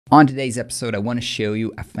On today's episode, I want to show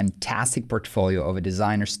you a fantastic portfolio of a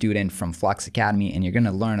designer student from Flux Academy, and you're going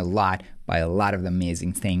to learn a lot by a lot of the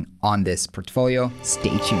amazing things on this portfolio.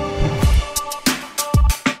 Stay tuned.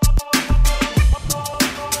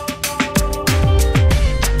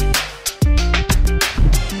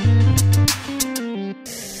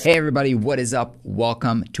 Hey everybody, what is up?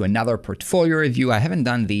 Welcome to another portfolio review. I haven't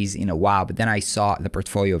done these in a while, but then I saw the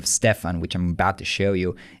portfolio of Stefan, which I'm about to show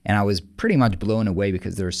you, and I was pretty much blown away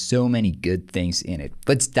because there are so many good things in it.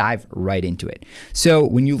 Let's dive right into it. So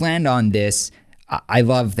when you land on this, I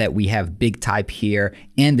love that we have big type here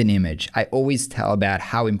and an image. I always tell about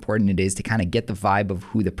how important it is to kind of get the vibe of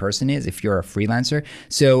who the person is if you're a freelancer.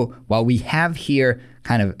 So while we have here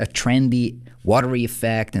kind of a trendy watery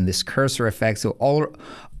effect and this cursor effect, so all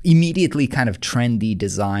immediately kind of trendy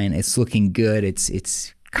design. It's looking good.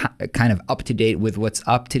 It's kind of up to date with what's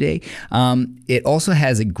up today. It also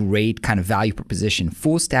has a great kind of value proposition.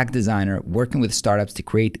 Full stack designer working with startups to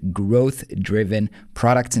create growth-driven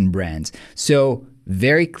products and brands. So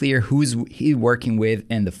very clear who's he working with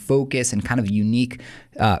and the focus and kind of unique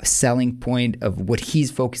selling point of what he's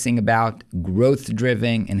focusing about,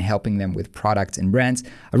 growth-driven and helping them with products and brands.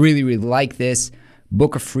 I really, really like this.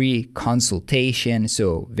 Book a free consultation,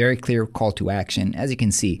 so very clear call to action. As you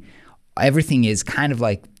can see, everything is kind of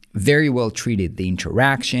like very well treated. The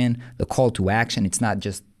interaction, the call to action, it's not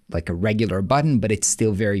just like a regular button, but it's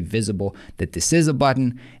still very visible that this is a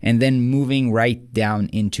button. And then moving right down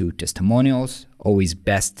into testimonials, always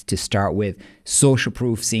best to start with. Social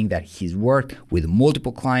proof, seeing that he's worked with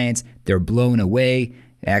multiple clients, they're blown away.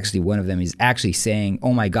 Actually, one of them is actually saying,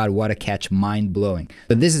 oh my God, what a catch, mind blowing.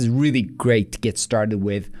 But this is really great to get started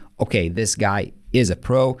with. Okay, this guy is a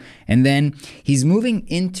pro. And then he's moving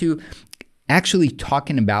into actually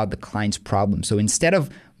talking about the client's problem. So instead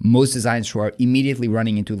of most designers who are immediately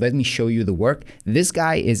running into, let me show you the work, this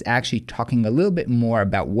guy is actually talking a little bit more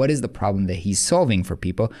about what is the problem that he's solving for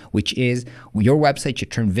people, which is your website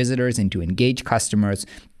should turn visitors into engaged customers.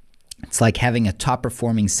 It's like having a top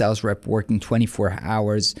performing sales rep working 24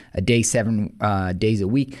 hours a day, 7 days a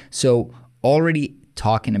week. So already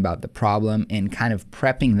talking about the problem and kind of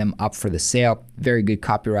prepping them up for the sale. Very good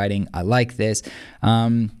copywriting. I like this.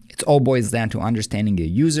 It all boils down to understanding the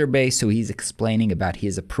user base. So he's explaining about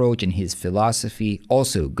his approach and his philosophy.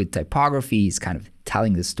 Also good typography. He's kind of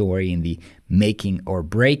telling the story in the making or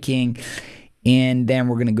breaking. And then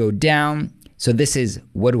we're going to go down. So this is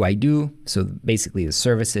what do I do? So basically the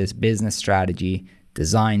services, business strategy,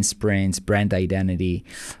 design sprints, brand identity,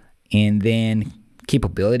 and then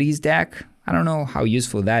capabilities deck. I don't know how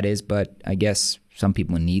useful that is, but I guess some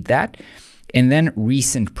people need that. And then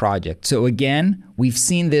recent project. So again, we've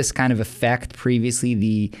seen this kind of effect previously,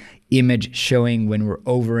 the image showing when we're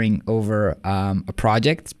hovering over a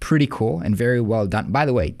project. It's pretty cool and very well done. By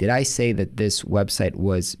the way, did I say that this website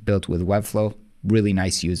was built with Webflow? Really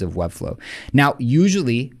nice use of Webflow. Now,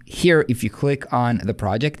 usually here, if you click on the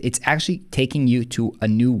project, it's actually taking you to a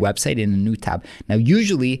new website in a new tab. Now,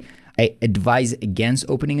 usually I advise against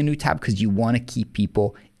opening a new tab because you want to keep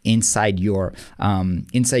people inside your own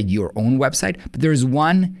website. But there's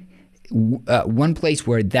one place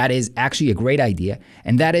where that is actually a great idea,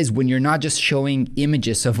 and that is when you're not just showing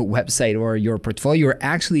images of a website or your portfolio, you're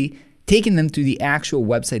actually taking them to the actual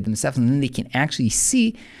website themselves, and then they can actually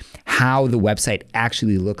see how the website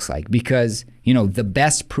actually looks like. Because, you know, the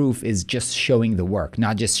best proof is just showing the work,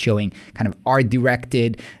 not just showing kind of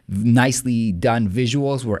art-directed, nicely done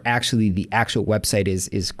visuals where actually the actual website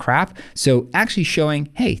is crap. So actually showing,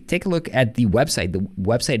 hey, take a look at the website. The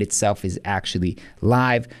website itself is actually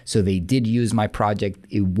live. So they did use my project.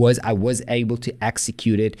 I was able to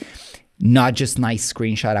execute it. Not just nice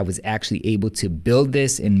screenshot, I was actually able to build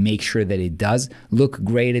this and make sure that it does look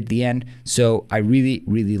great at the end. So I really,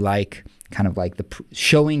 really like kind of like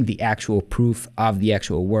showing the actual proof of the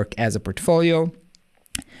actual work as a portfolio,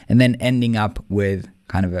 and then ending up with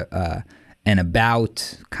kind of an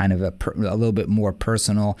about, kind of a little bit more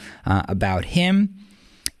personal about him,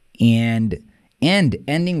 and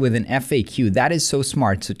ending with an FAQ. That is so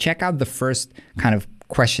smart. So check out the first kind of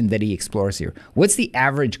question that he explores here. What's the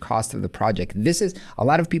average cost of the project? This is, a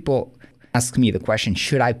lot of people ask me the question,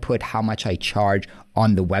 should I put how much I charge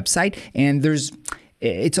on the website? And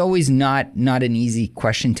it's always not an easy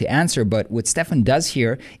question to answer, but what Stefan does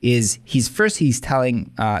here is he's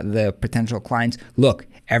telling the potential clients, look,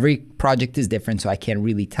 every project is different, so I can't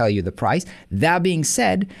really tell you the price. That being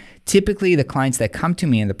said, typically the clients that come to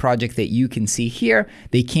me in the project that you can see here,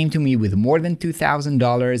 they came to me with more than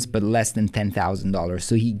 $2,000 but less than $10,000.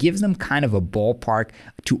 So he gives them kind of a ballpark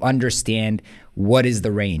to understand what is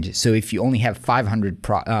the range. So if you only have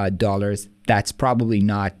 $500, that's probably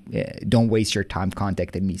not, don't waste your time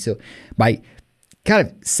contacting me. So by kind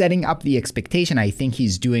of setting up the expectation, I think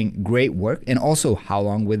he's doing great work. And also how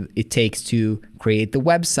long will it takes to create the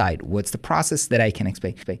website? What's the process that I can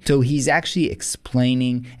expect? So he's actually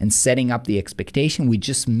explaining and setting up the expectation, which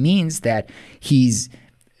just means that he's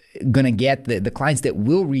gonna get the clients that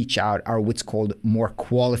will reach out are what's called more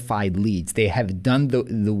qualified leads. They have done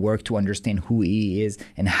the work to understand who he is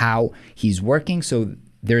and how he's working. So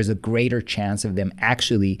there's a greater chance of them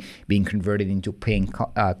actually being converted into paying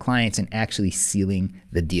clients and actually sealing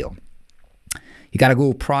the deal. You got a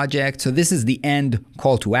Google project. So this is the end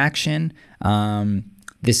call to action.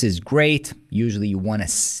 This is great. Usually you want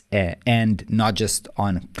to end not just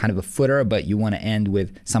on kind of a footer, but you want to end with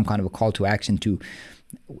some kind of a call to action to,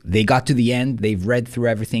 they got to the end, they've read through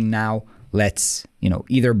everything now, let's,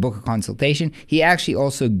 either book a consultation. He actually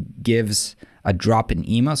also gives a drop-in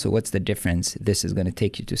email. So what's the difference? This is going to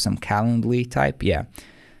take you to some Calendly type. Yeah.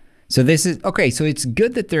 So this is, okay, so it's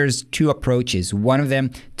good that there's two approaches. One of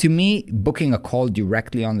them, to me, booking a call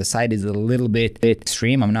directly on the site is a little bit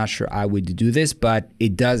extreme. I'm not sure I would do this, but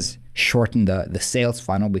it does shorten the sales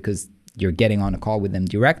funnel because you're getting on a call with them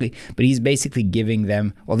directly. But he's basically giving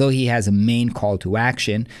them, although he has a main call to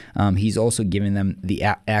action, he's also giving them the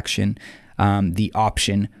the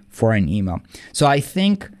option for an email. So I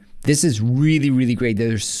think this is really, really great.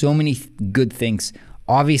 There's so many good things.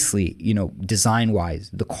 Obviously,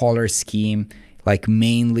 design-wise, the color scheme, like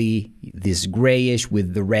mainly this grayish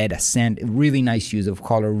with the red accent, really nice use of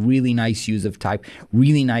color, really nice use of type,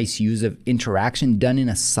 really nice use of interaction done in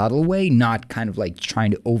a subtle way, not kind of like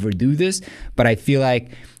trying to overdo this. But I feel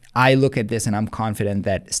like I look at this and I'm confident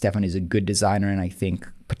that Stefan is a good designer, and I think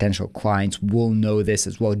potential clients will know this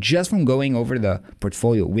as well just from going over the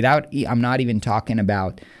portfolio. I'm not even talking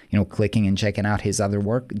about, clicking and checking out his other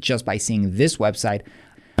work. Just by seeing this website,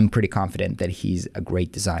 I'm pretty confident that he's a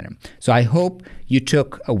great designer. So I hope you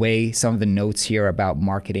took away some of the notes here about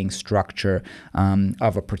marketing structure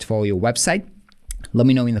of a portfolio website. Let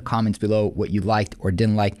me know in the comments below what you liked or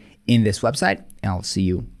didn't like in this website, and I'll see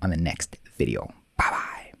you on the next video.